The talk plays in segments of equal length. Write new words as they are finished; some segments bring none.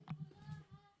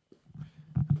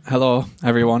Hello,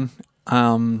 everyone.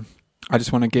 I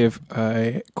just want to give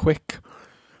a quick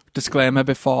disclaimer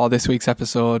before this week's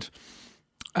episode.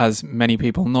 As many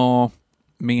people know,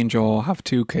 me and Joe have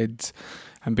 2 kids,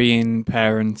 and being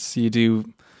parents, you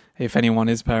do, if anyone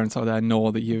is parents out there, know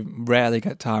that you rarely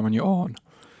get time on your own.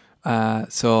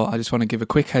 So I just want to give a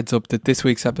quick heads up that this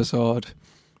week's episode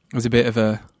was a bit of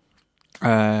a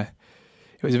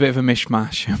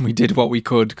mishmash, and we did what we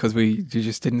could because we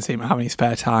just didn't seem to have any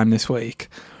spare time this week.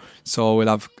 So we'll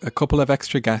have a couple of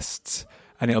extra guests,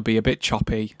 and it'll be a bit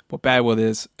choppy, but bear with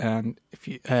us. And if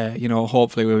you,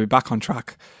 hopefully we'll be back on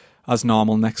track as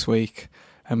normal next week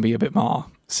and be a bit more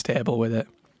stable with it.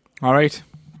 All right.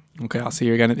 Okay. I'll see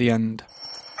you again at the end.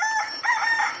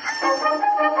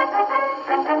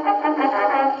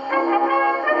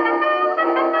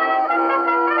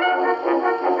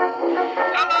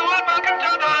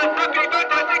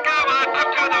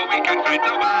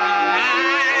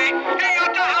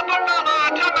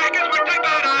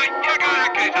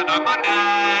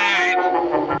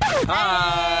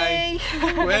 Hi!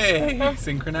 Way!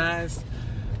 Synchronised.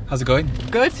 How's it going?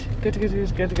 Good.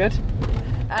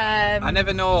 I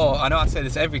never know. I know I say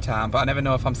this every time, but I never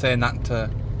know if I'm saying that to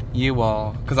you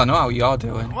or... Because I know how you're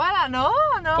doing. Well, I know.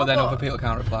 But then other people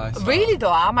can't reply. So. Really,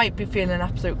 though, I might be feeling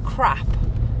absolute crap.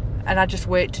 And I just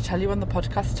wait to tell you on the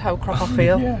podcast how crap I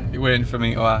feel. Yeah, you're waiting for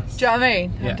me to ask. Do you know what I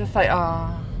mean? Yeah. I'm just like,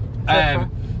 oh...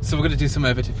 So we're going to do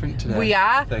something a bit different today. We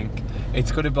are. I think.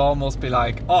 It's going to almost be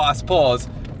like... Oh, I suppose...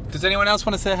 Does anyone else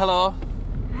want to say hello?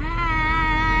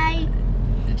 Hi!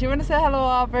 Do you want to say hello,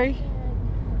 Aubrey?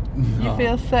 No. You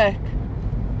feel sick?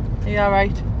 Are you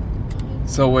alright?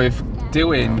 So we're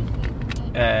doing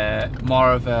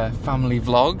more of a family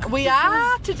vlog. We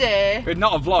are today. But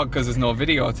not a vlog because there's no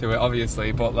video to it,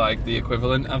 obviously, but like the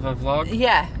equivalent of a vlog.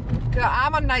 Yeah.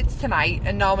 I'm on nights tonight,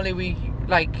 and normally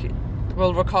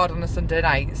we'll record on a Sunday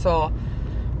night, so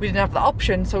we didn't have the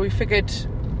option, so we figured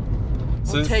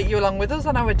we'll take you along with us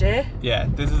on our day. Yeah,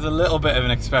 this is a little bit of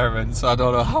an experiment, so I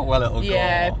don't know how well it'll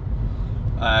go.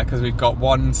 Because we've got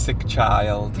one sick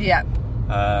child. Yeah.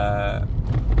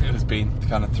 Who's been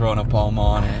kind of thrown up all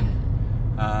morning.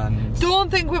 And don't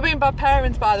think we're being bad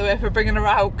parents, by the way, for bringing her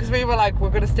out, because we were like, we're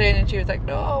going to stay in, and she was like,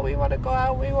 no, we want to go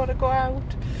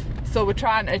out. So we're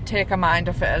trying to take her mind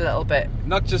off it a little bit.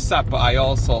 Not just that, but I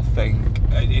also think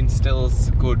it instills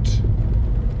good,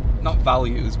 not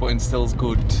values, but instills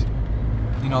good,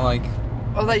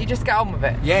 Or that you just get on with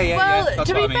it. Yeah. Well,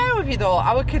 to be fair with you though,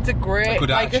 our kids are great. A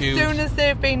good attitude. As soon as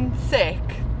they've been sick,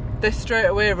 they're straight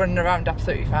away running around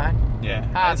absolutely fine. Yeah,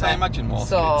 as I imagine most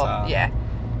kids are. Yeah.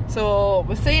 So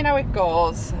we're seeing how it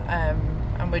goes,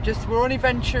 and we're only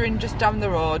venturing just down the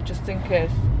road, just in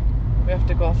case we have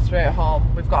to go straight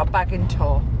home. We've got a bag in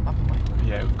tow, haven't we?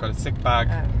 Yeah, we've got a sick bag.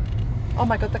 Oh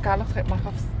my god, the guy looks like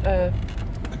Markov's.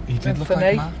 He did look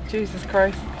like Mark. Jesus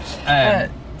Christ.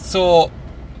 So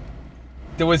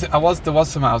there was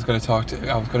something I was going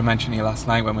to mention to you last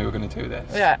night when we were going to do this.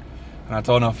 Yeah. And I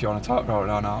don't know if you want to talk about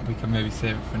it or not. We can maybe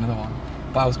save it for another one.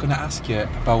 But I was going to ask you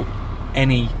about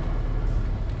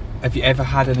have you ever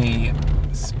had any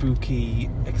spooky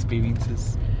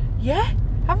experiences? Yeah.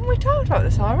 Haven't we talked about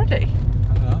this already?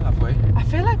 I don't know, have we? I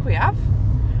feel like we have.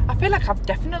 I feel like I've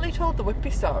definitely told the Whitby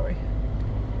story.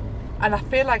 And I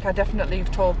feel like I definitely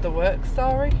have told the work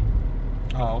story.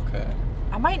 Oh, okay.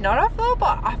 I might not have though,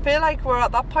 but I feel like we're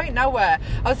at that point now where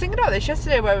I was thinking about this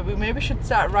yesterday, where we maybe should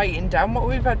start writing down what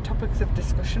we've had topics of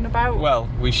discussion about. Well,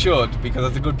 we should, because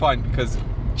that's a good point, because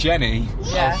Jenny,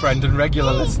 our friend and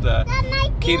regular listener,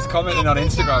 keeps commenting on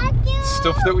Instagram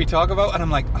stuff that we talk about, and I'm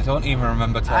like, I don't even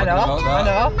remember talking about that. I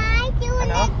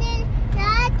know.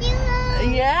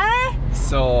 Yeah.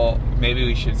 So maybe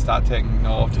we should start taking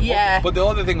note. Yeah. But the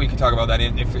other thing we could talk about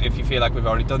then, if you feel like we've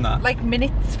already done that, like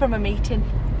minutes from a meeting.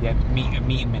 Yeah,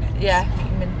 meeting minutes. Yeah,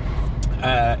 meeting minutes.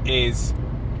 Is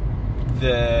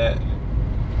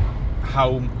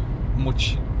how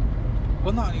much.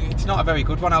 Well, it's not a very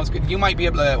good one. You might be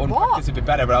able to unpack this a bit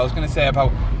better, but I was going to say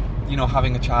about,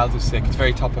 having a child who's sick. It's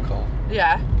very topical.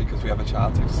 Yeah. Because we have a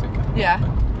child who's sick. Yeah.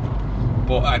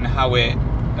 And how it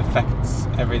affects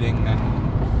everything,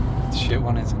 and it's a shit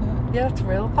one, isn't it? Yeah, that's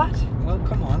real bad. Well,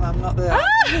 come on, I'm not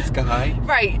this guy.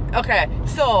 Right, okay.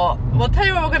 So, we'll tell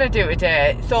you what we're going to do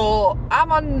today. So,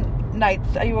 I'm on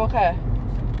nights. Are you okay?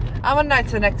 I'm on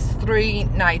nights the next 3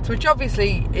 nights, which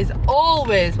obviously is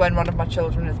always when one of my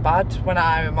children is bad, when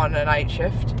I'm on a night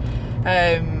shift.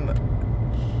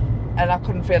 And I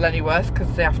couldn't feel any worse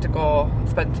because they have to go and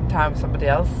spend some time with somebody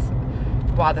else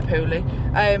while they're poorly.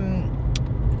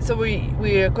 So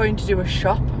we are going to do a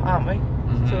shop, aren't we?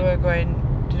 Mm-hmm. So we're going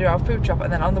to do our food shop,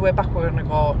 and then on the way back we're going to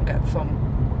go and get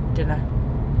some dinner.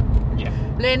 Yeah.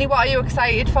 Lainey, what are you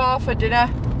excited for dinner?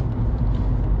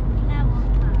 Flower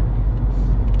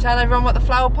pot. Tell everyone what the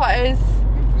flower pot is. The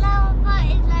flower pot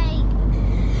is like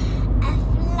a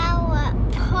flower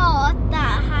pot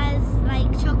that has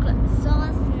like chocolate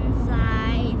sauce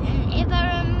inside. And if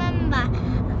I remember, I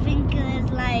think there's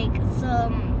like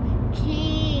some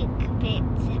cake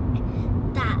bits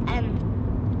that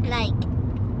like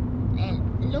it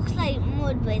looks like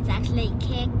mud, but it's actually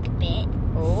cake bits.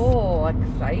 Oh,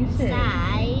 exciting.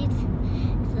 Inside.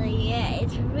 So yeah,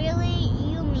 it's really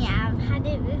yummy. I've had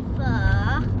it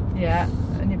before. Yeah,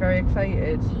 and you're very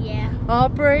excited. Yeah.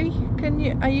 Aubrey,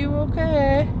 are you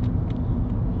okay?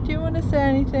 Do you want to say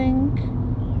anything?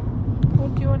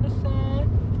 What do you want to say?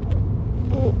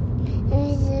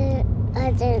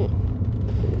 I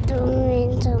don't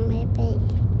mean to maybe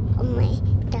on my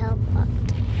tailbot.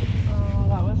 Oh,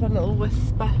 that was a little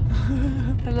whisper.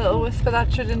 A little whisper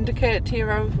that should indicate to you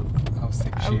How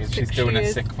sick she is. She's doing a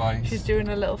sick voice. She's doing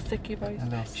a little sicky voice. A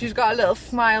little sick She's got a little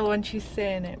smile when she's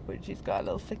saying it, but she's got a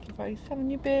little sicky voice, haven't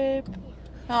you, babe?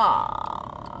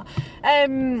 Aww.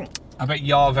 I bet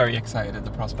you're very excited at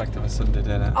the prospect of a Sunday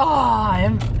dinner. Oh, I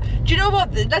am. Do you know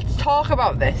what? Let's talk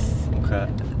about this.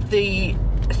 Okay. The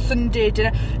Sunday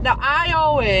dinner. Now, I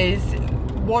always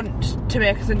want to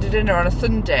make a Sunday dinner on a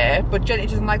Sunday, but Jenny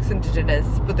doesn't like Sunday dinners.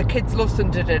 But the kids love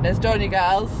Sunday dinners, don't you,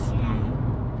 girls?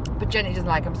 But Jenny doesn't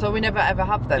like them, so we never ever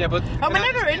have them. Yeah, but and we're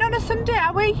never in on a Sunday,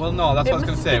 are we? Well, no, that's what I was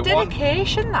going to say. It's a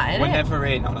dedication, that, isn't We're it? never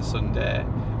in on a Sunday.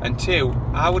 And two,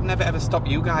 I would never ever stop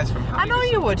you guys from having I know a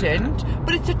you Sunday dinner. wouldn't,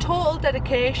 but it's a total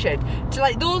dedication to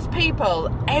like those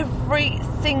people. Every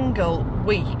single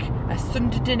week, a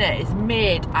Sunday dinner is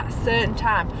made at a certain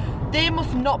time. They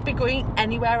must not be going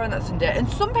anywhere on that Sunday. And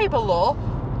some people, though,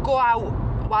 go out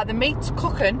while the meat's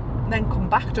cooking and then come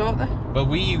back, don't they? Well, what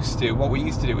we used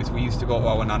to do is we used to go to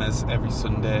our nana's every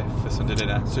Sunday for Sunday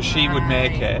dinner. So she would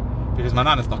make it, because my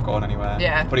nana's not going anywhere.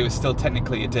 Yeah. But it was still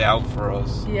technically a day out for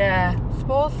us. Yeah,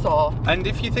 suppose so. And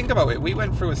if you think about it, we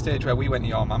went through a stage where we went to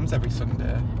your mum's every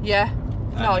Sunday. Yeah.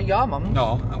 No, your mum.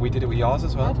 No, and we did it with yours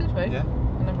as well. Oh, did we? Yeah.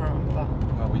 I never remember that.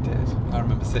 Well, we did. I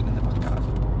remember sitting in the back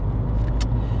garden.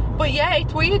 But yeah,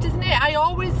 it's weird, isn't it? I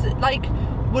always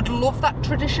would love that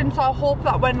tradition, so I hope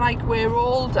that when we're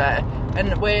older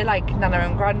and we're Nana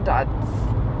and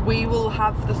Granddads, we will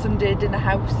have the Sunday dinner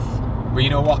house. But you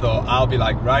know what though? I'll be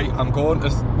like, right, I'm going to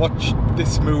watch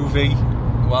this movie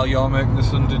while you're making the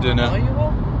Sunday dinner. Oh, you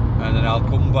will? And then I'll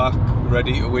come back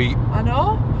ready to eat I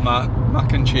know.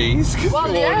 mac and cheese, because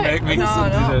Well, you yeah. won't make me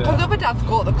Sunday dinner. Because other dads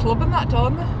go to the club and that,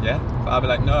 don't they? Yeah, but I'll be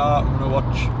like, no, I'm going to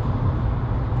watch,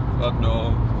 I don't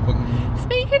know.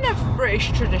 Speaking of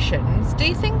British traditions, do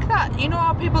you think that, you know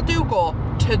how people do go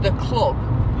to the club?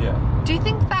 Yeah. Do you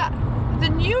think that the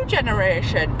new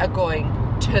generation are going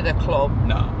to the club?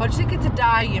 No. Or do you think it's a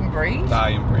dying breed?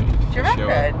 Dying breed. Do you for reckon?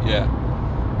 Sure.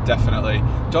 Yeah, definitely.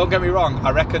 Don't get me wrong,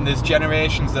 I reckon there's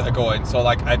generations that are going. So,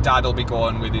 a dad will be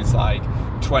going with his,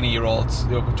 20-year-olds,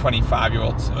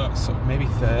 25-year-olds, so maybe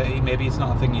 30. Maybe it's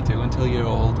not a thing you do until you're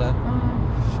older.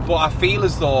 But I feel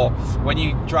as though when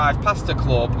you drive past a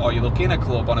club or you look in a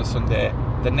club on a Sunday,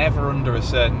 they're never under a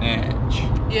certain age.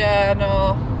 Yeah,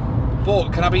 no.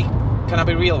 But can I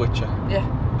be real with you? Yeah.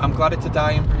 I'm glad it's a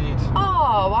dying breed.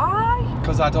 Oh, why?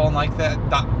 Because I don't like that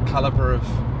calibre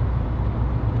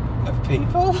of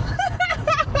people.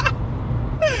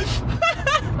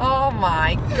 Oh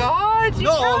my God! You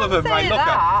Not can't all of them, say right? Look,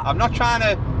 that. I'm not trying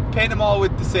to paint them all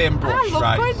with the same brush, I love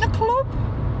right? going to the club.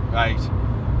 Right.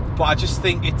 But I just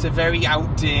think it's a very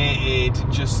outdated,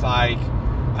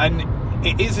 and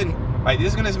it isn't, right, this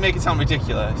is going to make it sound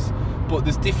ridiculous, but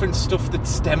there's different stuff that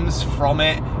stems from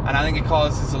it, and I think it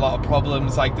causes a lot of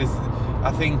problems. I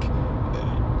think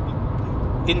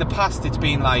in the past it's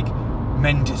been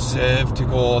men deserve to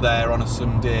go there on a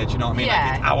Sunday, do you know what I mean?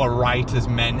 Yeah. It's our right as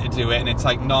men to do it, and it's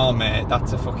no mate,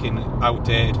 that's a fucking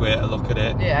outdated way to look at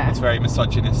it. Yeah. It's very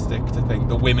misogynistic to think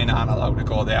the women aren't allowed to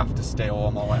go, they have to stay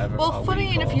home or whatever. Well,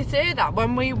 funny enough you say that,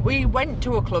 when we went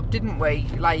to a club, didn't we,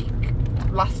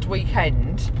 last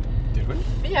weekend? Did we?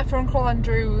 Yeah, for Uncle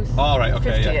Andrew's Oh, right,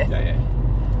 okay, 50th.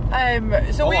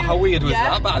 yeah. So How weird was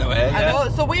that, by the way? I Yeah. know.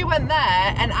 So we went there,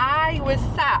 and I was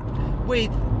sat with,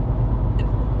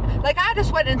 I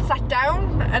just went and sat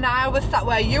down, and I was sat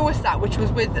where you were sat, which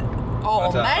was with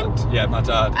all My dad. men. Yeah, my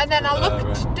dad. And then I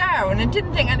looked down and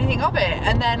didn't think anything of it.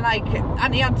 And then,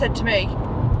 Auntie Anne said to me,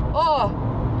 "Oh,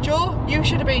 Joe, you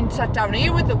should have been sat down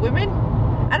here with the women."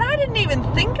 And I didn't even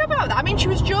think about that. I mean, she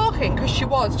was joking, because she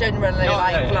was genuinely,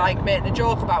 making a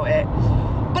joke about it.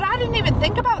 But I didn't even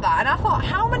think about that. And I thought,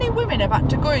 how many women have had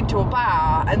to go into a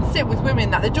bar and sit with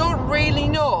women that they don't really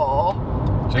know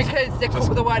because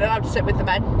they weren't allowed to sit with the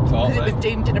men. Totally. Because it was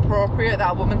deemed inappropriate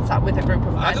that a woman sat with a group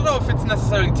of men. I don't know if it's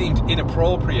necessarily deemed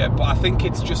inappropriate, but I think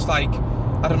it's just like,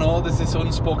 I don't know, there's this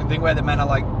unspoken thing where the men are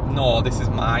like, no, this is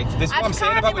my... This is what I'm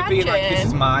saying about it being like, this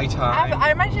is my time.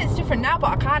 I imagine it's different now, but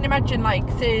I can't imagine, like,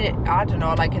 say, I don't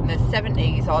know, like in the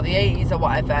 70s or the 80s or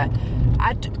whatever.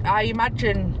 I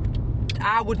imagine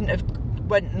I wouldn't have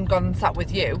went and gone and sat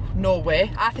with you. No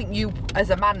way. I think you, as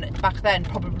a man back then,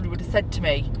 probably would have said to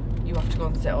me, you have to go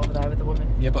and sit over there with a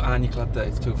woman. Yeah, but aren't you glad that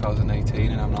it's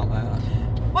 2018 and I'm not like that?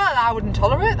 Well, I wouldn't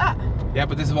tolerate that. Yeah,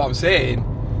 but this is what I'm saying.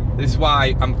 This is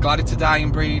why I'm glad it's a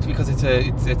dying breed, because it's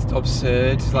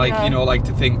absurd. Like, Yeah. you know, like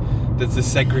to think there's a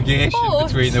segregation But,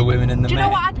 between the women and the do you men.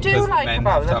 know what I do because like the men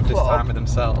about have to have the this club? time with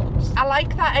themselves. I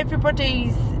like that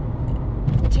everybody's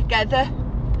together.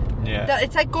 Yeah. That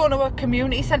it's like going to a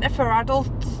community centre for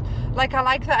adults. Like, I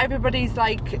like that everybody's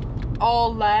like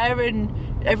all there and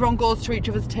everyone goes to each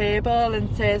other's table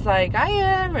and says like,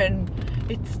 hiya, and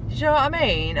it's, you know what I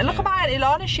mean? And look at my Auntie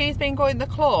Lorna, she's been going to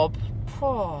the club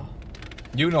for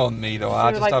You know me though,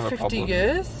 I just like have a 50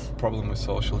 years. problem with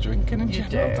social drinking in You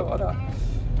general. do. Don't I?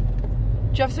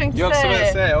 Do you have something to You have say? something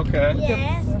to say, okay.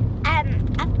 Yes. I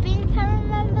think I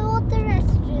remember what the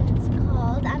restaurant's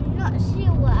called. I'm not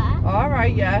sure,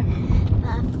 Alright, yeah. but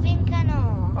I think I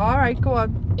know. Alright, go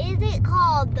on. Is it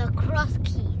called the Cross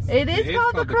Keys? It is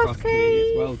called the Cross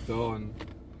Keys. Well done.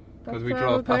 Because we That's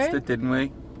drove past okay. it, didn't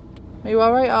we? Are you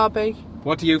alright, RB?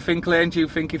 What do you think, Lane? Do you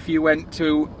think if you went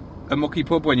to a mucky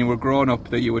pub when you were grown up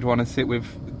that you would want to sit with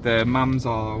the mums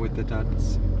or with the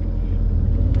dads?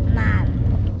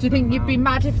 Man. Do you think you'd be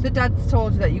mad if the dads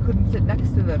told you that you couldn't sit next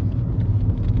to them?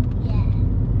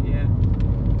 Yeah. Yeah.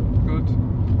 Good.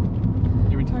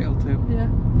 You're entitled to. Yeah.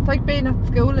 It's like being at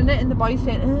school, innit? And the boys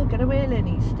saying, oh, get away, Lynn,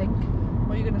 you stink.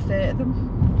 What are you going to say to them?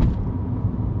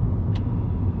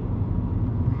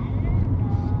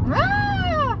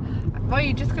 Ah! What are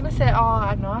you just going to say? Oh,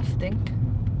 I know, I stink.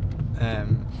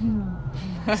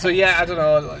 So yeah, I don't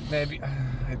know. Like, maybe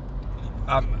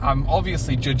I'm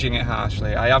obviously judging it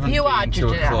harshly. I haven't You are been to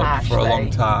a judging it club for a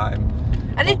long harshly.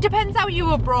 time. And it depends how you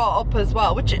were brought up as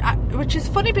well, which is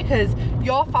funny because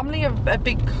your family are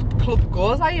big club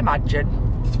goers, I imagine.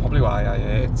 That's probably why I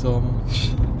hate it so much.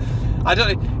 I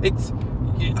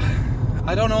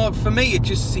don't know. For me, it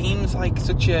just seems like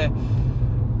such a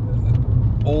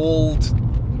old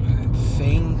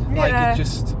thing. Yeah. Like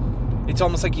it's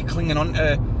almost like you're clinging on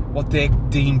to what they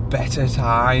deem better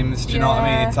times. Do you know what I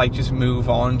mean? Yeah. It's like, just move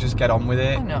on, just get on with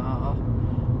it. I know.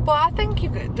 But I think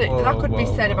that could be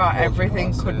said about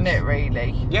everything, couldn't it,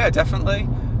 really? Yeah, definitely.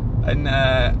 And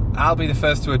I'll be the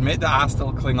first to admit that I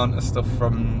still cling on to stuff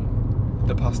from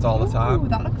the past all the time. Ooh,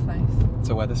 that looks nice. It's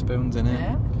a Wetherspoons, isn't it?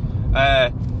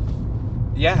 Yeah.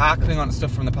 Yeah, I cling on to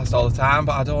stuff from the past all the time,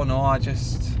 but I don't know, I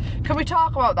just... Can we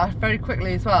talk about that very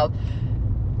quickly as well?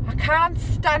 I can't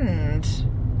stand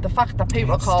the fact that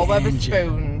people Can't call stand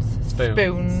Wetherspoons Spoons.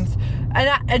 spoons,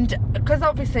 and because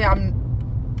obviously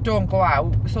don't go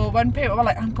out. So when people were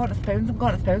like, I'm going to Spoons,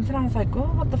 and I was like, oh,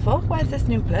 what the fuck? Where's this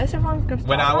new place? Everyone goes.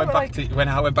 When I went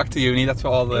back to uni, that's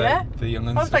what all the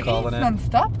young'uns I was were like, calling it's it.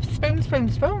 non-stop. Spoons,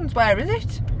 spoons, spoons. Where is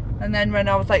it? And then when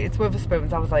I was like, it's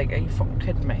Wetherspoons, I was like, are you fucking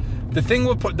kidding me? The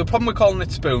problem with calling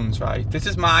it spoons, right? This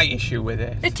is my issue with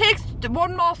it. It takes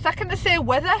one more second to say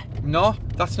weather. No,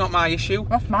 that's not my issue.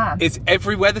 That's mine. It's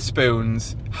every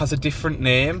Wetherspoons has a different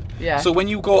name. Yeah. So when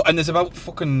you go, and there's about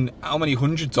fucking how many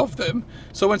hundreds of them.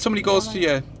 So when somebody goes to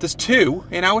you, there's 2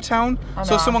 in our town. I So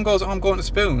know. if someone goes, oh, I'm going to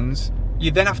Spoons, you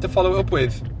then have to follow it up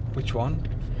with, which one?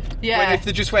 Yeah. When if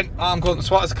they just went, oh, I'm going to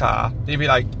Swatter's car, you'd be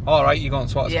like, all right, you're going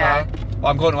to Swatter's Yeah. car. Or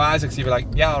I'm going to Isaac's, you'd be like,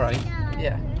 yeah, all right.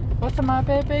 Yeah. What's the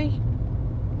matter, baby?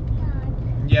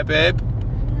 Yeah, babe.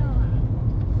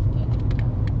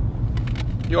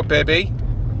 You what, baby?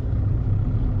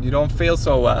 You don't feel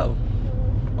so well.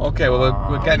 Okay, well,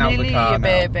 we're getting out of the car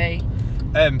now. baby.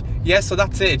 Yeah, so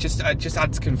that's it. It just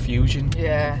adds confusion,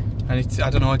 Yeah. and it's, I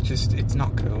don't know, it's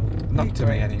not cool. Not to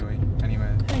me anyway.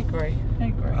 I agree.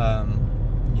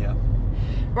 Yeah.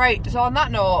 Right, so on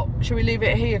that note, should we leave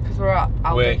it here because we're at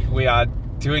Aldi? We are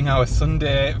doing our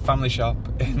Sunday family shop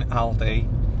in Aldi.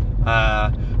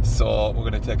 So we're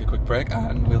going to take a quick break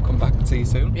and we'll come back and see you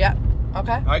soon. Yeah.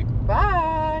 Okay. Right.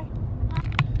 Bye.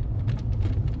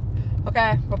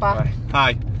 Okay, we're back. Right.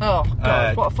 Hi. Oh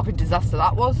god, what a fucking disaster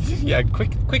that was. Yeah,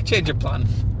 quick change of plan.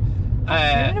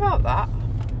 What's about that?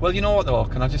 Well, you know what though,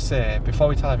 can I just say, before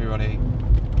we tell everybody,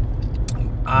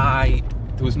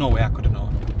 there was no way I could have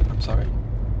known. I'm sorry.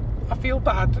 I feel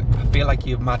bad. I feel like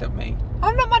you're mad at me.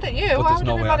 I'm not mad at you. But I there's would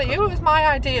no have been way mad I at you. could. It was my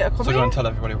idea to come So do you here. want to tell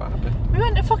everybody what happened? We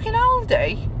went to fucking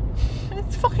Aldi and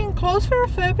it's fucking closed for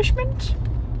refurbishment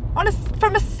on a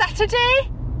from a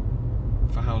Saturday?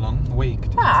 For how long? A week?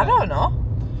 did you I say? don't know.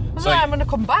 So I'm going to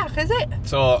come back, is it?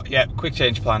 So, yeah, quick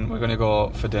change plan. We're going to go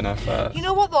for dinner first. You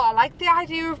know what, though? I like the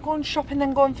idea of going shopping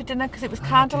then going for dinner because it was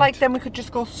kind of like then we could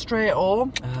just go straight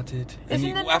home. I did.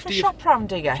 Isn't there not a shop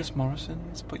round here? Just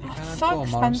Morrison's, but you can't It's go so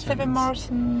expensive in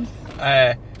Morrison's.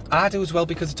 I do as well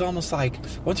because it's almost like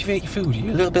once you've ate your food,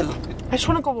 you're a little bit. I just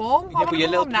want to go home. I Yeah, want but to you're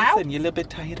go a little home now. listen, you're a little bit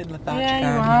tired and lethargic. Yeah,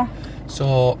 you aren't are.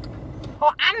 So,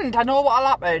 Oh, and I know what'll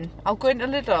happen. I'll go into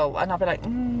Lidl and I'll be like,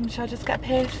 should I just get a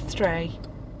pastry?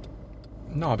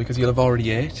 no, because you'll have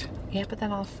already ate. Yeah, but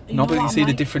then I'll... No, but you see,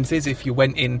 the difference is if you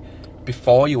went in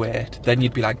before you ate, then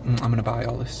you'd be like, I'm going to buy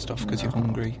all this stuff because you're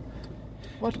hungry.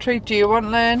 What treat do you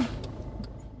want, Lynn?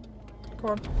 Go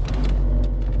on.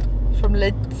 From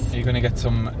Lids. You're going to get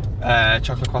some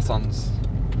chocolate croissants,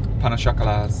 pan au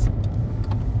chocolats.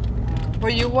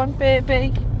 What you want,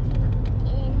 baby?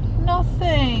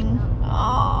 Nothing.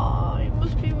 Oh, it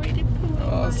must be really poor.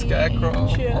 Oh, scarecrow.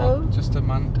 Oh, just a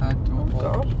man tied to a pole.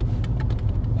 God.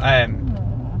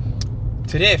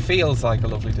 Today feels like a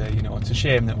lovely day, you know. It's a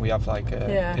shame that we have like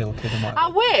a ill kid and whatever. I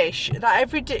wish that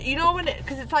every day, you know,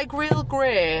 because it's like real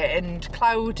grey and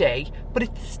cloudy, but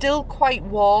it's still quite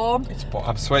warm.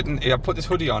 I'm sweating. I put this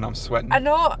hoodie on, I'm sweating. I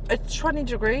know, it's 20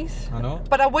 degrees. I know.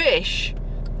 But I wish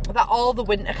that all the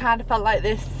winter kind of felt like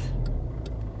this.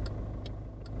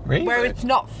 Really? Where it's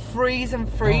not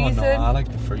freezing. Oh, no, I like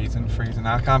the freezing.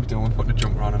 I can't be doing putting a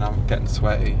jumper on and I'm getting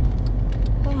sweaty.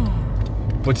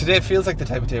 But today it feels like the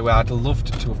type of day where I'd love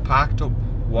to have parked up,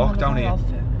 walked down here.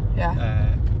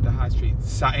 Yeah. The high street.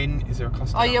 Sat in, is there a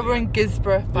Costa? Oh yeah, we're in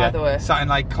Gisborough, by the way. Sat in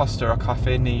like Costa or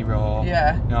Cafe Nero.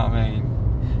 Yeah. You know what I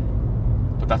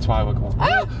mean? But that's why we're going.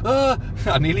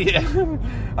 I nearly hit.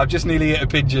 I've just nearly hit a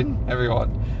pigeon,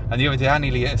 everyone. And the other day I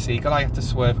nearly hit a seagull. I had to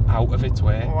swerve out of its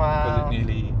way. Wow. Because it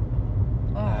nearly.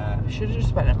 We should have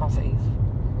just went at Mossie's.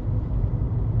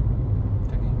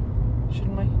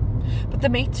 Shouldn't we? But the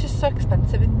meat's just so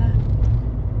expensive in there.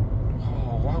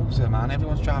 Oh, wowzer, man.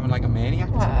 Everyone's driving like a maniac.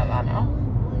 Well, I know.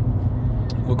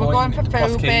 We're going for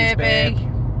across food, Keys, baby.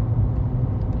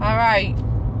 Alright.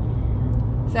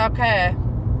 Is that okay?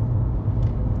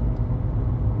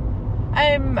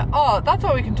 That's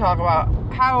what we can talk about.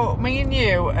 How me and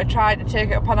you are trying to take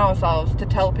it upon ourselves to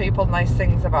tell people nice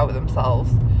things about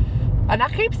themselves. And I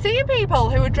keep seeing people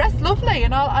who are dressed lovely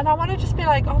and I want to just be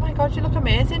like, oh my god, you look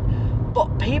amazing.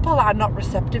 But people are not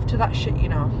receptive to that shit, you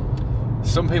know.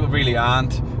 Some people really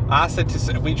aren't.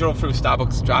 We drove through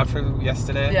Starbucks drive-through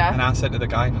yesterday, and I said to the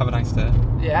guy, "Have a nice day."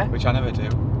 Yeah. Which I never do.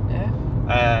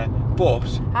 Yeah.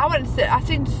 But I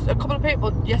seen a couple of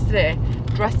people yesterday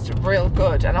dressed real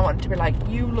good, and I wanted to be like,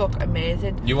 "You look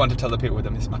amazing." You want to tell the people with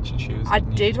the mismatching shoes? I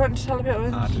did want to tell the people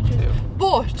with the mismatching shoes, too.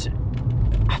 but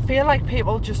I feel like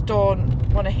people just don't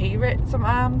want to hear it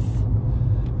sometimes.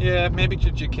 Yeah, maybe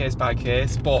judge it case by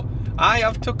case, but I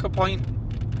have took a point.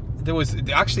 There was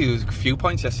a few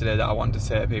points yesterday that I wanted to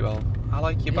say to people. I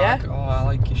like your bag. Oh, I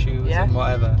like your shoes and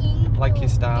whatever. I like your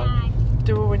style.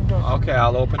 Do a window. Okay,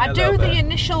 I'll open it. I do the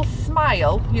initial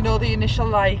smile. You know, the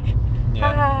initial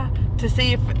to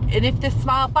see if they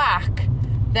smile back,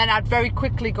 then I'd very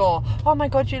quickly go, oh my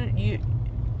god, you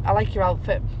I like your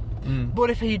outfit. But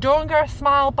if you don't get a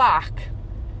smile back,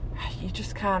 you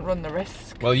just can't run the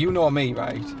risk. Well, you know me,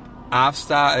 right? I've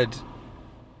started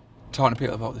talking to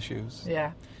people about the shoes.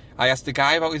 Yeah. I asked a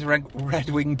guy about his Red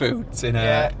Wing boots in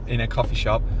a coffee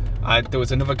shop. There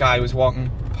was another guy who was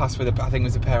walking past with I think it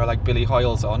was a pair of like Billy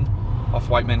Hoyles on, off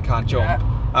White Men Can't Jump.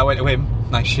 Yeah. I went to him,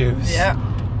 nice shoes. Yeah.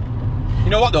 You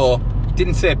know what though? He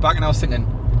didn't say it back, and I was thinking,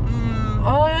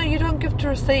 you don't give to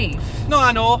receive. No,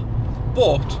 I know,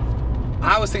 but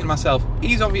I was thinking to myself,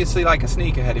 he's obviously like a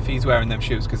sneakerhead if he's wearing them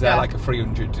shoes because they're like a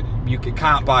 300. You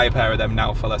can't buy a pair of them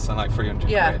now for less than like 300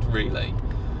 quid, really.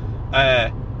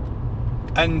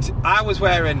 And I was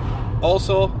wearing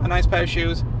also a nice pair of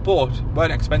shoes, but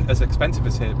weren't as expensive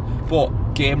as him. But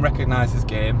game recognises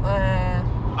game.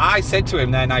 I said to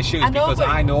him they're nice shoes because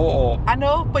I know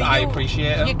but I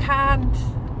appreciate them. You can't.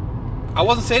 I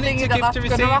wasn't saying it to give to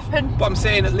receive, but I'm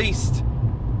saying at least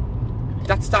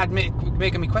that started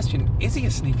making me question: is he a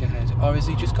sneakerhead or has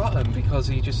he just got them because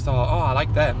he just thought, oh, I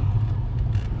like them?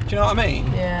 Do you know what I mean?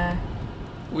 Yeah.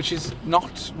 Which is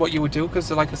not what you would do because,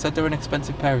 like I said, they're an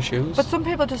expensive pair of shoes. But some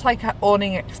people just like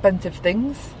owning expensive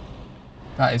things.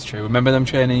 That is true. Remember them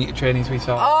trainees we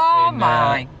saw? Oh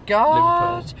my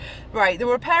god! Liverpool? Right, there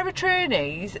were a pair of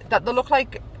trainees that they look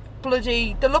like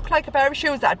a pair of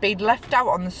shoes that had been left out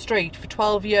on the street for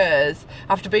 12 years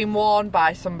after being worn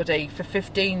by somebody for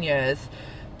 15 years.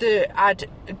 They had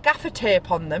gaffer tape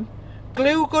on them,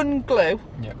 glue gun glue,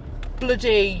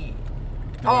 bloody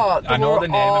Oh, I know the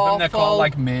name of them. They're awful. called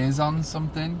like Maison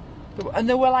something. And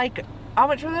they were like, how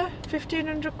much were they?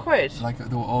 1,500 quid. Like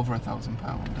they were over £1,000.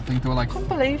 I think they were like Couldn't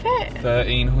believe it.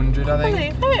 1,300, I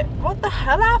think. Believe it. What the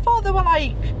hell? I thought they were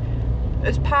like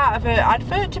as part of an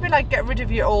advert to be like, get rid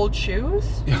of your old shoes.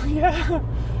 Yeah.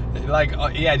 Like,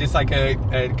 just like a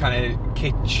kind of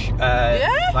kitsch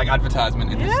like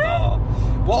advertisement in the store.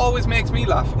 What always makes me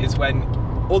laugh is when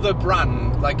other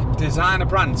designer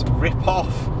brands rip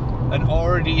off an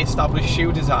already established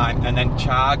shoe design and then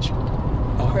charge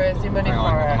crazy money hang for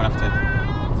on, it. I'm gonna have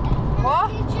to.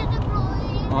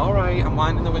 What? Alright, I'm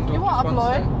winding the window. You want a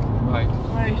blow? Right.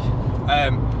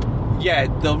 Yeah,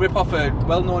 they'll rip off a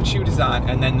well-known shoe design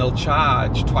and then they'll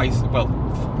charge twice, 4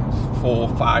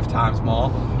 or 5 times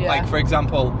more. Yeah. Like, for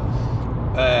example,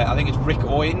 I think it's Rick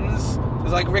Owens.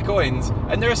 There's like Rick Owens,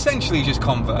 and they're essentially just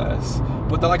Converse,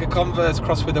 but they're like a Converse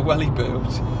crossed with a welly boot,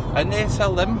 and they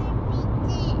sell them.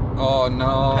 Oh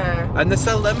no! Okay. And they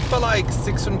sell them for like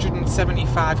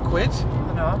 675 quid.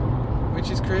 I know.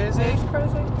 Which is crazy. It's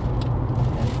crazy.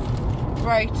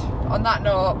 Right. On that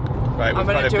note, Right, I'm we've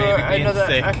going got to a do baby being a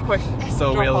sick, quick.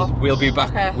 so drop we'll be back.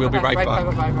 Okay, We'll be right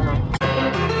back.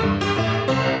 Bye.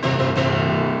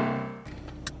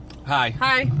 Hi.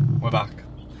 Hi. We're back.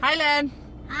 Hi, Len.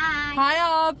 Hi.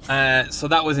 Hi, Obs. So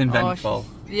that was eventful.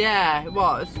 Yeah, it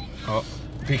was.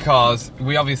 Because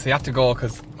we obviously had to go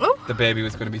because Oh. the baby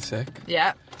was going to be sick,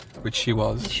 Yeah. which she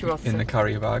was in the sick.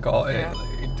 carrier bag.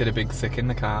 It did a big sick in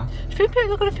the car. Do you think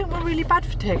people are going to think we're really bad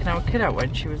for taking our kid out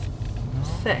when she was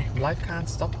sick? Life can't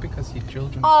stop because your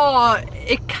children. Oh,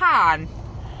 it can.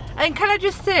 And can I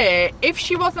just say, if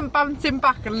she wasn't bouncing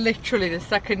back literally the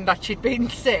second that she'd been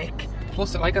sick,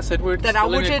 Plus, like I said, we're Then I still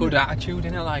in a wouldn't- good attitude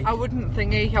in her life. I wouldn't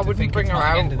thingy. I wouldn't think bring it's her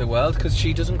not the end out. of the world because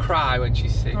she doesn't cry when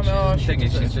she's sick. I know, She's she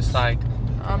doesn't. She's just like,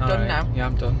 I'm "All done right, now." Yeah,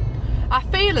 I'm done. I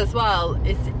feel as well,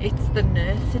 it's the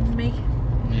nurse in me.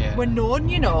 Yeah. We're known,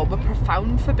 we're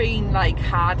profound for being like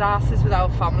hard asses with our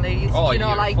families. Oh, you know,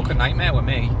 you're like a fucking nightmare with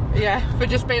me. yeah, for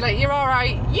just being like, you're all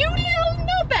right, you little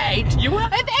knobhead. You are.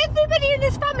 Of everybody in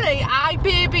this family, I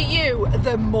baby you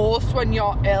the most when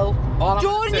you're ill. All I'm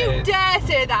Don't gonna say you is- dare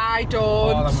say that I don't.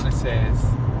 All I'm gonna say is,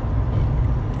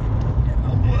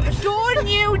 Don't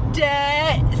you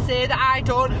dare say that I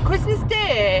don't. Christmas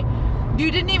Day, you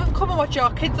didn't even come and watch your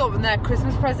kids open their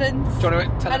Christmas presents. do you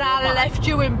want to tell And everyone I why? left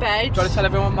you in bed. Do you want to tell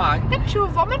everyone why? Yeah, 'cause you were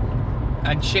vomiting.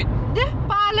 And shit, Yeah,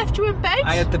 but I left you in bed.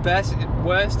 I had the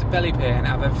worst belly pain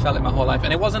I've ever felt in my whole life,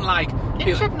 and it wasn't like. You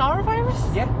people- had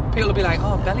norovirus? Yeah, people will be like,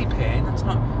 "Oh, belly pain. That's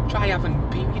not. Try having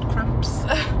period cramps."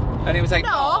 And it was like, No,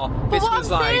 "Oh, but this what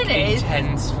was I'm like saying is-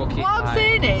 intense fucking." What I'm like-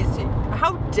 saying is,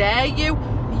 how dare you?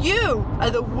 You are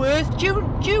the worst. Do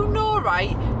you know,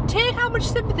 right? Take how much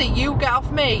sympathy you get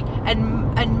off me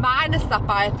and minus that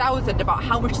by 1,000 about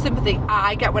how much sympathy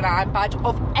I get when I'm bad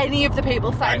of any of the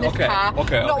people sat in Right, this okay, car.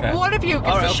 okay, Not okay. one of you gives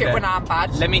All right, a shit okay. when I'm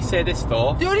bad. Let me say this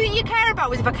though. The only thing you care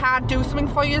about is if I can't do something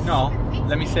for you. No,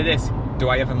 let me say this. Do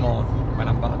I ever moan when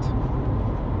I'm bad?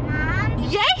 Mom,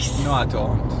 Yes! No, I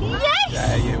don't. Yes!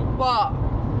 Dare you? What?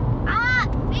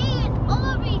 me and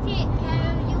Ori take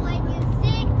care of you when you're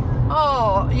sick.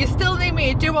 Oh, you still need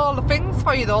me to do all the things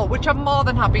for you though, which I'm more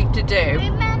than happy to do.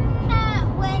 Remember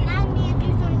when I made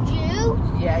you some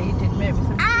juice? Yeah, you did make me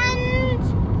some.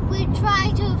 And we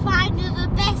tried to find you the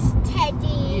best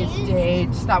teddies. You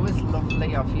did. That was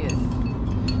lovely of you.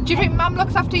 Do you think Mum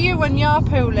looks after you when you're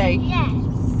poorly? Yes.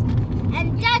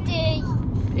 And Daddy,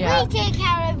 Yeah. we take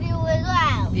care of you as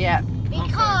well. Yeah.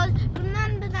 Because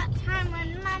remember that time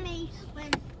when Mummy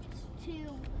went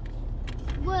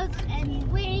to work and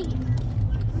we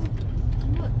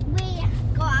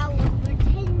got our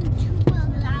pretend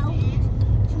tools out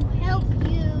to help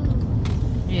you.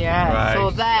 Yeah. Right. So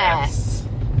there. Yes.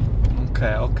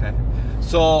 Okay.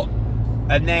 So,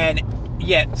 and then,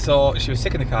 so she was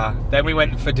sick in the car. Then we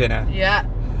went for dinner. Yeah.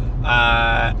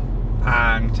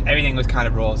 And everything was kind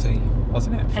of rosy,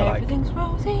 wasn't it? For Everything's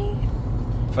rosy.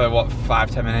 for what,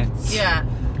 5-10 minutes? Yeah.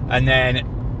 And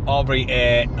then Aubrey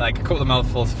ate like a couple of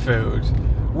mouthfuls of food,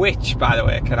 which, by the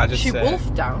way, can I just She say?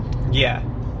 wolfed down. Yeah.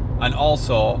 And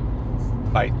also,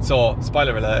 right, so,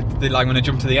 spoiler alert, I'm going to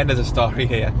jump to the end of the story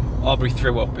here. Aubrey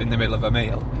threw up in the middle of a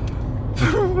meal.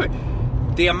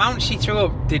 The amount she threw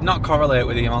up did not correlate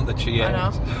with the amount that she ate. I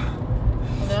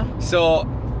know. So,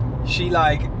 she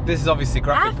this is obviously I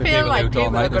graphic for feel people like who people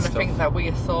don't are like going this to stuff. think that we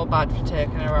are so bad for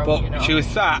taking her out. But she was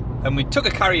sat, and we took a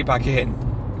carrier bag in.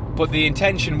 But the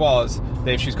intention was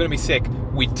that if she was going to be sick,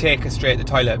 we'd take her straight to the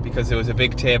toilet because there was a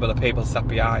big table of people sat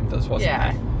behind us, wasn't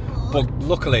Yeah. there? But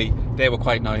luckily, they were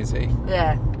quite noisy.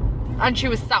 Yeah. And she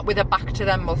was sat with her back to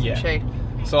them, wasn't Yeah. she?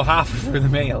 So halfway through the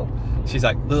meal, she's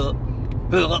like, "Ugh,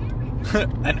 ugh,"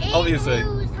 And obviously,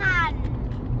 whose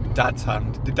hand? Dad's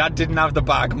hand. Dad didn't have the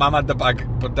bag. Mum had the bag,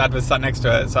 but Dad was sat next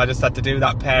to her. So I just had to do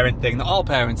that parent thing that all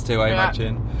parents do, I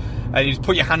imagine. And you just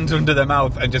put your hand under the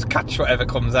mouth and just catch whatever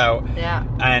comes out. Yeah.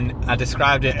 And I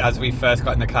described it as we first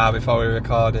got in the car before we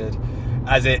recorded,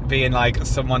 as it being like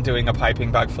someone doing a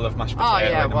piping bag full of mashed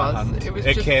potato in my hand.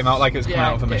 It came out like it was coming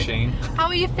out of a machine. How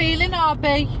are you feeling,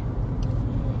 Arby?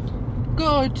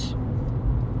 Good.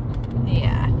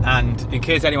 Yeah. And in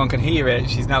case anyone can hear it,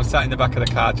 she's now sat in the back of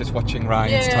the car just watching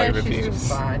Ryan's toy reviews. She's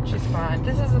fine. She's fine.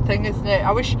 This is the thing, isn't it?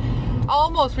 I wish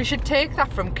almost we should take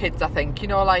that from kids. I think, you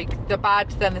know, like the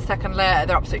bad, then the second later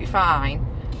they're absolutely fine.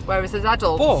 Whereas as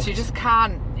adults, you just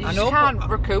can't. You can't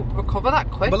recover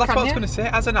that quick. Well, that's what I was going to say.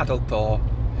 As an adult, though,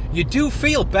 you do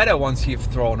feel better once you've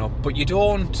thrown up, but you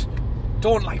don't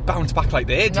like bounce back like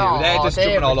they do. No, they're just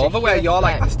jumping all over. Where you're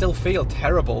like, I still feel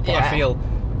terrible, but I feel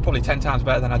probably 10 times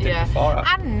better than I did before.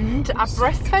 And I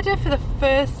breastfed her for the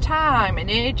first time in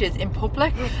ages in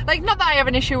public. Like, not that I have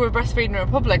an issue with breastfeeding her in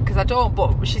public, because I don't,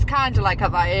 but she's kind of like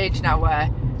at that age now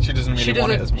where she doesn't really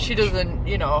want it as much. She doesn't,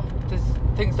 you know, there's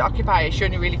things to occupy her. She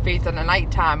only really feeds on the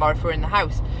night time or if we're in the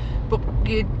house. But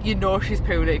you know she's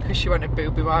pooling because she wanted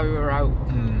booby while we were out.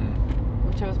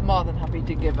 Which I was more than happy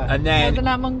to give her. And then, wasn't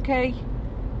that monkey?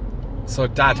 So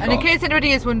Dad And in case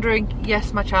anybody is wondering,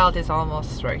 yes, my child is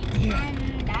almost 3. And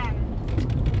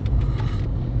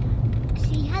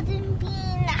she hasn't been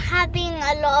having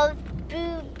a lot of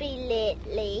booby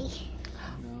lately.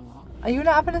 Are you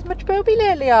not having as much booby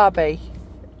lately, Arby?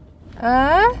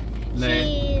 Huh?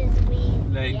 Lane,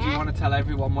 do you want to tell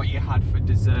everyone what you had for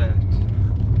dessert?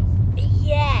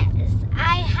 Yes,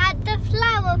 I had the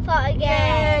flower pot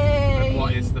again. And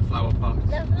what is the flower pot?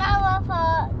 The flower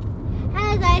pot,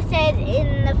 as I said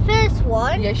in the first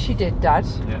one. Yes, she did, Dad.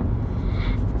 Yeah.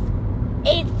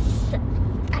 It's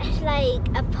like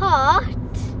a pot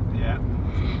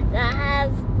that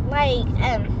has like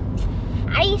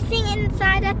icing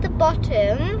inside at the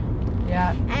bottom.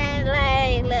 Yeah. And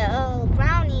like little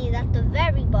brownies at the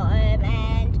very bottom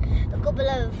and a couple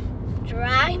of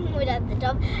dry mud at the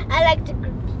top. I like to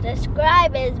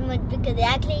describe it as mud because it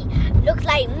actually looks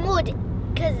like mud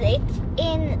because it's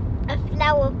in a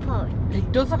flower pot.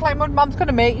 It does look like mud. Mum's going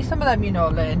to make you some of them, you know,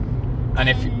 Lane. And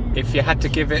if you had to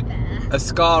give it a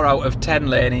score out of 10,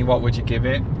 Laney, what would you give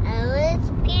it? I would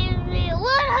give it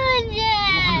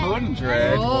 100.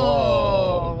 100?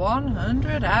 Oh,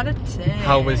 100 out of 10.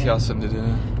 How was your Sunday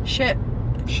dinner? Shit.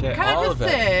 Shit, Can I just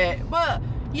say, well,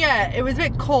 yeah, it was a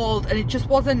bit cold and it just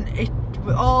wasn't,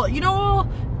 you know,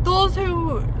 those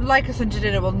who like a Sunday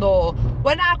dinner will know,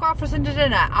 when I go out for Sunday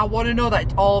dinner, I want to know that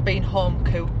it's all been home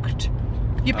cooked.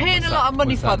 You're paying a lot of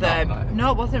money for them.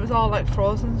 No, it wasn't. It was all like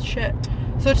frozen shit.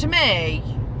 So to me,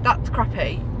 that's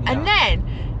crappy. Yeah. And then,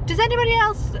 does anybody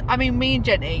else, I mean, me and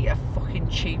Jenny are fucking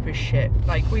cheap as shit.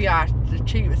 Like, we are the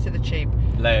cheapest of the cheap.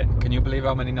 Lane, can you believe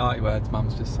how many naughty words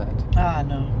Mum's just said? Ah,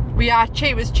 no. We are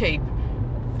cheap as cheap.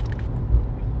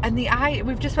 And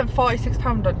we've just spent £46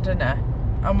 on dinner.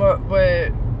 And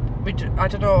I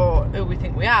don't know who we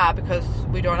think we are because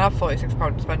we don't have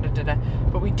 £46 to spend on dinner.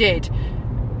 But we did.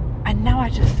 And now I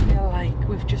just feel like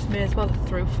we've just may as well have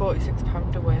threw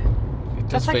 £46 away.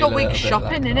 That's like a week's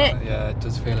shopping, isn't it? Yeah, it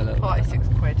does feel a little 46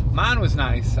 quid. Mine was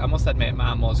nice. I must admit,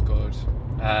 mine was good.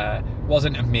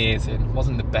 Wasn't amazing.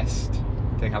 Wasn't the best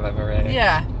thing I've ever ate.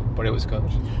 Yeah. But it was good.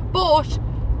 But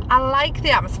I like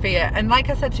the atmosphere. And like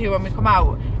I said to you when we come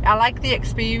out, I like the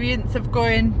experience of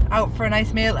going out for a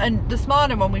nice meal. And this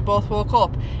morning when we both woke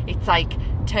up, it's like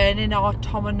turning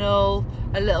autumnal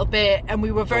a little bit, and we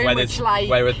were very much like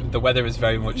where the weather is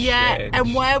very much changed.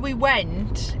 And where we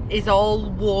went is all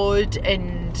wood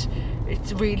and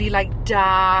it's really like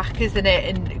dark, isn't it,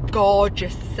 and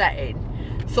gorgeous setting.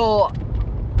 So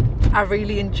I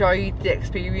really enjoyed the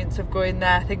experience of going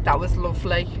there. I think that was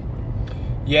lovely.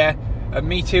 Yeah,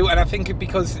 me too. And I think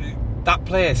because that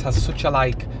place has such a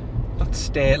not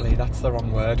stately, that's the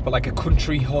wrong word, but like a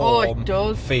country home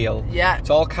feel. Yeah.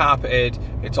 It's all carpeted,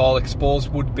 it's all exposed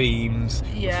wood beams,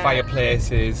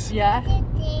 fireplaces. Yeah.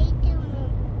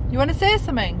 You want to say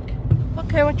something?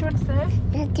 Okay, what do you want to say?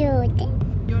 You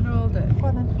want to hold it? Go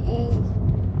on then.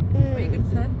 What are you going to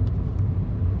say?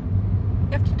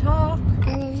 You have to talk. What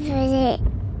are you saying?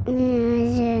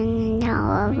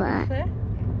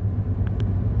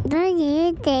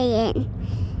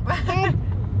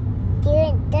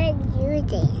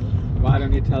 Why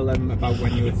don't you tell them about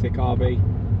when you were sick, Arby?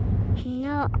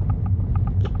 No.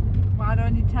 Why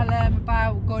don't you tell them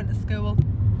about going to school?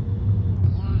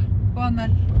 Yeah. Go on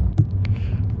then.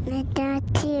 My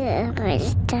daddy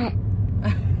was Dad's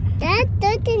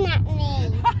looking at me.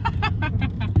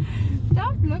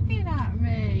 Stop looking at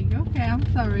me. Okay.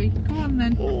 sorry. Come on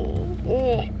then.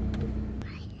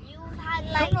 You've had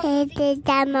like the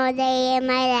demo day in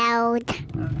my loud.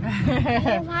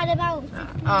 You've had about.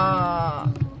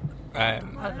 I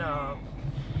know.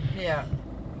 Yeah.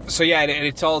 So yeah,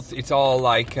 it's all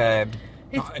like.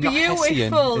 It's not beautiful.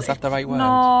 Hessian. Is that the right word?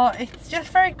 No, it's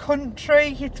just very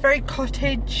country. It's very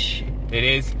cottage. It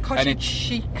is. Cottage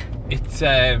chic. It's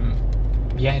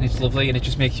and it's lovely, and it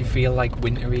just makes you feel like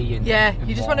wintry and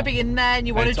you just want to be in there, and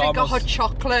you want to drink a hot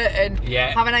chocolate and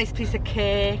have a nice piece of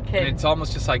cake. And it's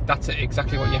almost just like that's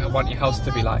exactly what you want your house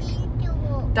to be like.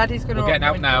 Daddy's gonna. We're getting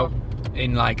out now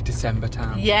in like December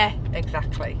time. Yeah,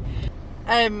 exactly.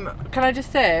 Can I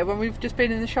just say, when we've just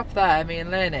been in the shop there, me and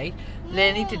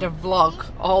Lainey did a vlog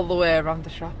all the way around the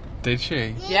shop. Did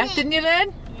she? Yeah, didn't you,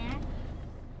 Laine?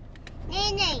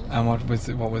 And what was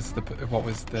the?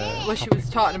 Well, she was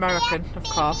taught American, of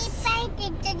course.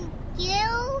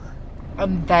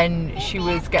 And then she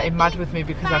was getting mad with me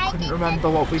because I couldn't remember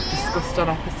what we'd discussed on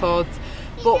episodes.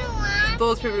 But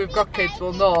those people who've got kids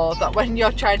will know that when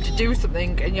you're trying to do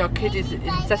something and your kid is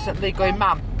incessantly going,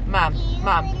 Mum, Mum,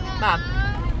 Mum, Mum,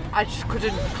 I just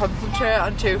couldn't concentrate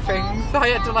on two things. So I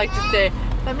had to just say,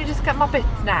 let me just get my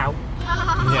bits now.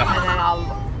 Yeah. And then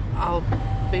I'll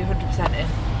be 100% in.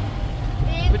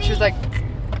 Which was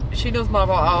she knows more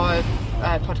about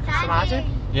our podcast than I do.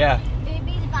 Yeah.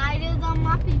 Baby spiders on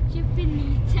my picture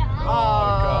Benita.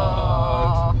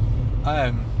 Oh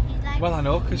God. Well, I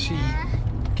know because she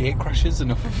gate crashes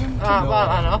enough of them. Well,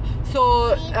 I know.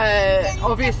 So,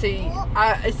 obviously,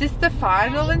 is this the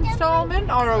final instalment,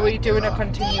 or are we doing a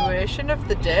continuation of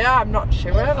the day? I'm not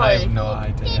sure. I have no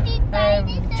idea.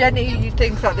 Jenny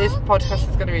thinks that this podcast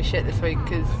is going to be shit this week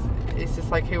because it's just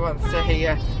who wants to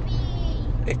hear.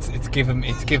 It's given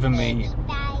me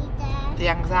the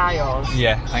anxiety.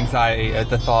 Yeah, anxiety at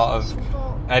the thought of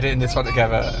editing this one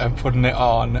together and putting it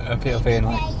on and people being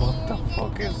like, what the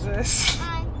fuck is this?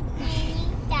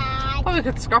 Well, we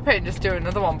could scrap it and just do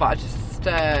another one, but I just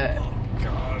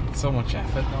God, so much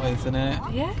effort though, isn't it?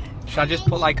 Yeah. Should I just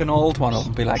put an old one up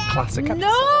and be classic episode?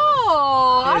 No!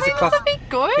 That'd be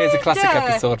good. Here's a classic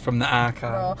episode from the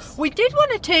archives. We did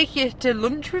want to take you to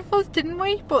lunch with us, didn't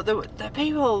we? But the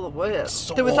people were...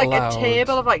 So there was loud. A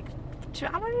table of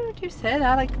how many would you say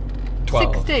there?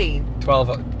 12. 16?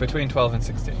 12, between 12 and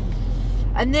 16.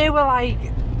 And they were when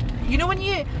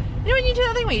you do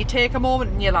that thing where you take a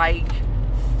moment and you're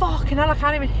fucking hell, I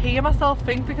can't even hear myself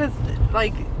think because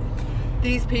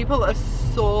these people are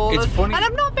so... It's funny. And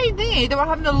I'm not being thingy, they were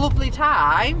having a lovely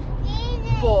time,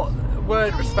 but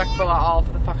weren't respectful at all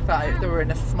for the fact that they were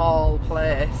in a small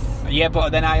place. Yeah,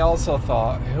 but then I also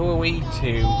thought, who are we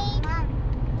to...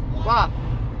 What?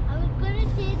 I was going to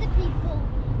say the people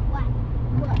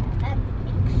were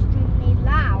extremely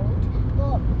loud,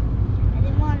 but I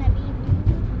didn't want to be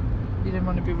rude. You didn't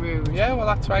want to be rude? Yeah, well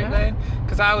that's right then.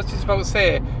 Because I was just about to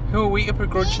say, who are we to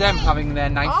begrudge them having their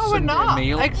nice Sunday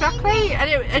meal? Exactly.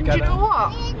 And you know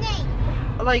what?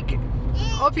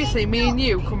 Obviously me and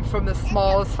you come from the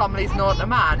smallest families known to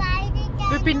man. It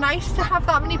would be nice to have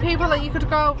that many people that you could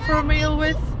go out for a meal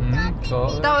with.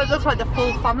 Totally. That would look like the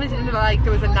full family, didn't it?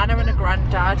 There was a nana and a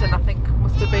granddad, and I think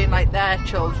must have been their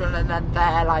children and then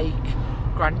their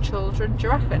grandchildren. Do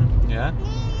you reckon? Yeah.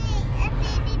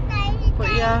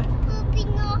 But yeah.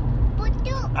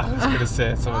 I was going to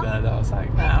say something there that I was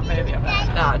nah, maybe I'm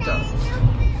not. Nah,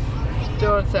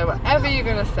 don't say whatever you're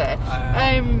going to say.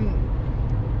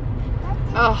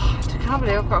 I can't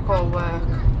believe I've got to call work.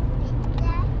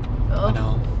 I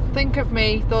know. Think of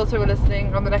me, those who are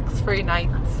listening, on the next 3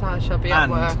 nights I shall be at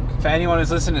work. For anyone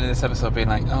who's listening to this episode being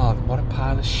oh, what a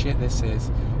pile of shit this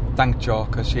is, thank Jo,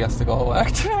 because she has to go to work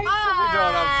tonight, so we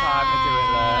don't have time to do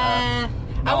it later.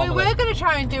 And we were going to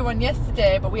try and do one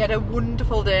yesterday, but we had a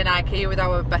wonderful day in IKEA with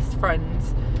our best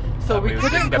friends. So we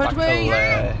couldn't, could we?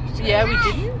 Yeah, we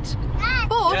didn't.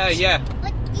 But yeah.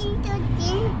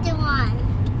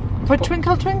 Put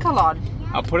Twinkle Twinkle on.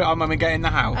 I'll put it on when we get in the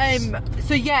house.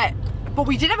 So yeah, but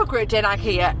we did have a great day in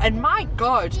IKEA, and my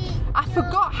God, I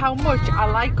forgot how much I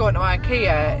like going to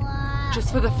IKEA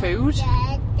just for the food.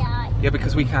 Yeah,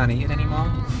 because we can't eat it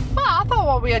anymore. Well, I thought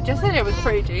what we had yesterday was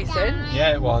pretty decent.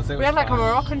 Yeah, it was. We had a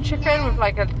Moroccan chicken with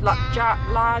a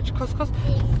large couscous.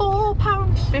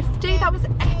 £4.50. That was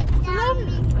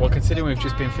excellent. Well, considering we've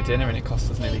just been for dinner and it cost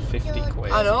us nearly 50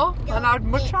 quid. I know, and I'd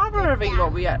much rather have eaten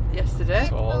what we had yesterday.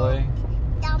 Totally.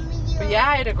 But yeah,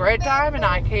 I had a great time in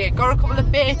IKEA. Got a couple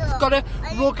of bits. Got a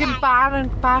rug and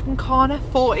bargain corner,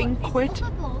 14 quid.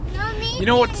 You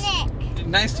know what's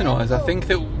nice to know is I think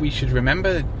that we should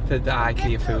remember that the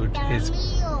IKEA food is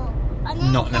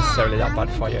not necessarily that bad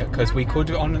for you, because we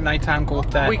could on the night time go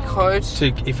up there. We could.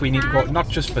 If we need to go, not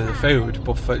just for the food,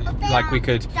 but for we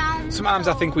could. Sometimes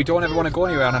I think we don't ever want to go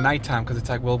anywhere on a night time because it's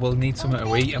like, well, we'll need something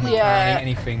to eat and we can't eat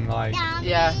anything like.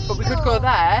 Yeah, but we could go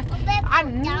there.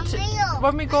 And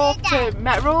when we go up to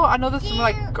Metro, I know there's some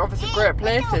obviously great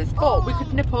places, but we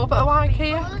could nip over to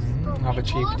IKEA. Have a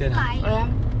cheap dinner. Yeah.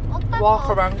 Walk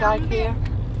around IKEA.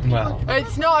 Well,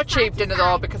 it's not a cheap dinner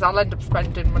though, because I'll end up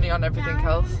spending money on everything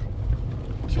else.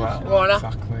 Well,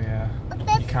 exactly, yeah.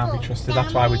 You can't be trusted.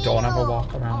 That's why we don't have a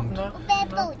walk around. No.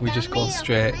 We just go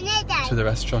straight to the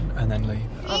restaurant and then leave.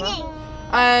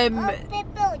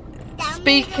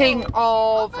 Speaking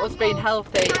of us being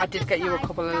healthy, I did get you a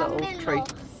couple of little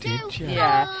treats. Did you?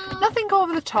 Yeah. Nothing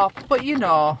over the top, but you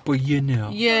know. But you know.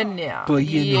 You know. But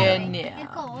you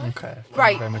know. Okay.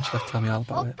 Right. Very much. Tell me all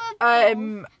about it.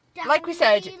 Like we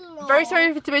said, very sorry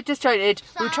if it's a bit disjointed.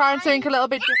 We're trying something a little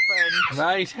bit different.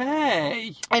 Right,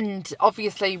 hey. And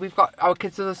obviously we've got our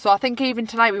kids with us, so I think even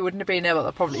tonight we wouldn't have been able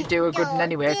to probably do a good one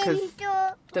anyway, because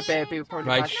the baby would probably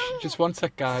Right, just one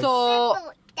sec, guys. So,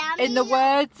 in the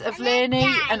words of Lainey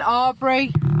and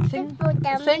Aubrey, sing.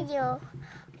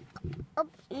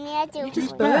 You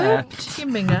just burped, you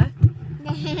minger.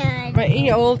 Right, eat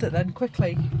hold it then,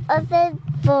 quickly.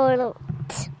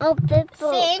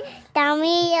 Sing.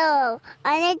 Tamio,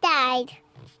 I died.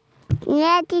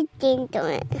 Nati Tinto.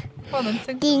 Go on then,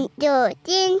 sing.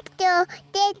 Tinto,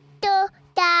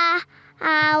 da,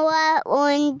 our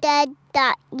wonder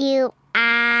that you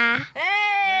are.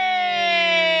 Hey!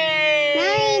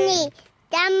 Nini,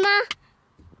 Dama,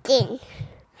 Tin.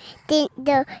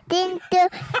 Tinto,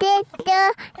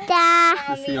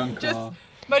 da. Just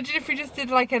imagine if we just did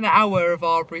an hour of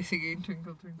Aubrey singing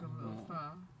Twinkle Twinkle Little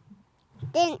Star.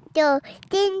 Tinto,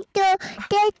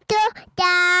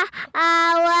 da,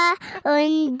 our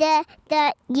wonder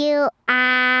that you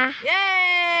are.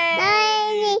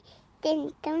 Yay!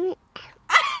 Tinto.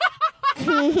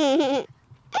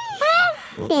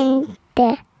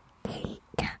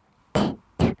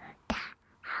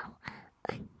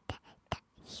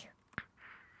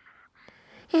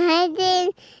 I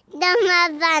did my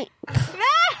van.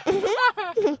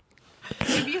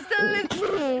 If you still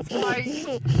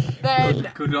listen,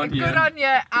 then good on you. Good on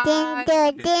you.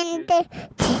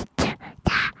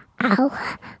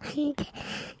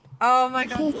 Oh my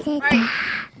God.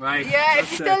 Right. Yeah,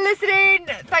 if you're still listening,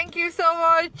 thank you so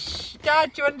much.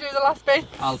 Dad, do you want to do the last bit?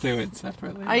 I'll do it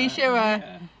separately. Are you sure?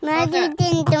 Yeah. I didn't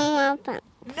do my van.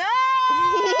 No!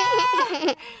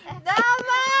 No,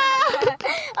 Mom!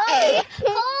 Hold it!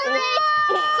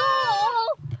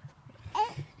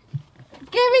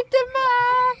 Give it to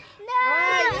Mom! No!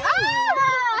 Right. Ah!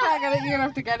 I got it. You're gonna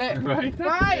have to get it. Right.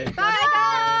 Right. Okay. Bye,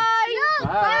 guys.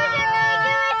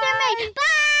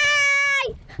 Bye!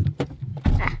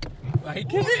 Right,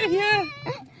 give it here.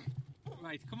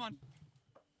 Right, come on.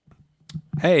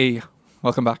 Hey,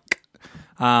 welcome back.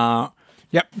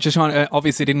 Yep, just want to,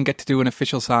 obviously didn't get to do an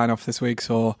official sign-off this week,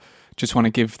 so just want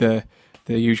to give the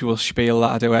usual spiel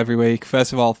that I do every week.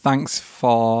 First of all, thanks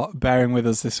for bearing with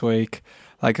us this week.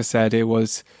 Like I said, it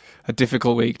was a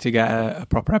difficult week to get a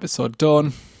proper episode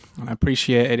done, and I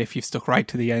appreciate it if you've stuck right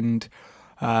to the end.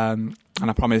 And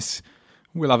I promise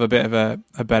we'll have a bit of a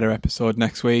better episode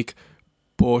next week.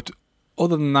 But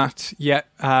other than that,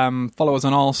 follow us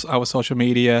on all our social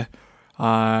media,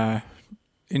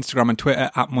 Instagram and Twitter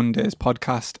at Mondays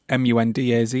Podcast,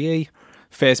 MUNDAZE.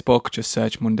 Facebook, just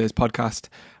search Mondays Podcast,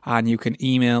 and you can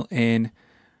email in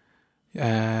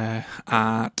at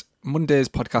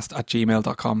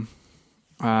mondayspodcast@gmail.com.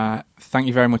 Thank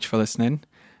you very much for listening,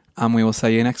 and we will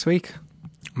see you next week.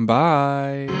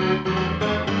 Bye.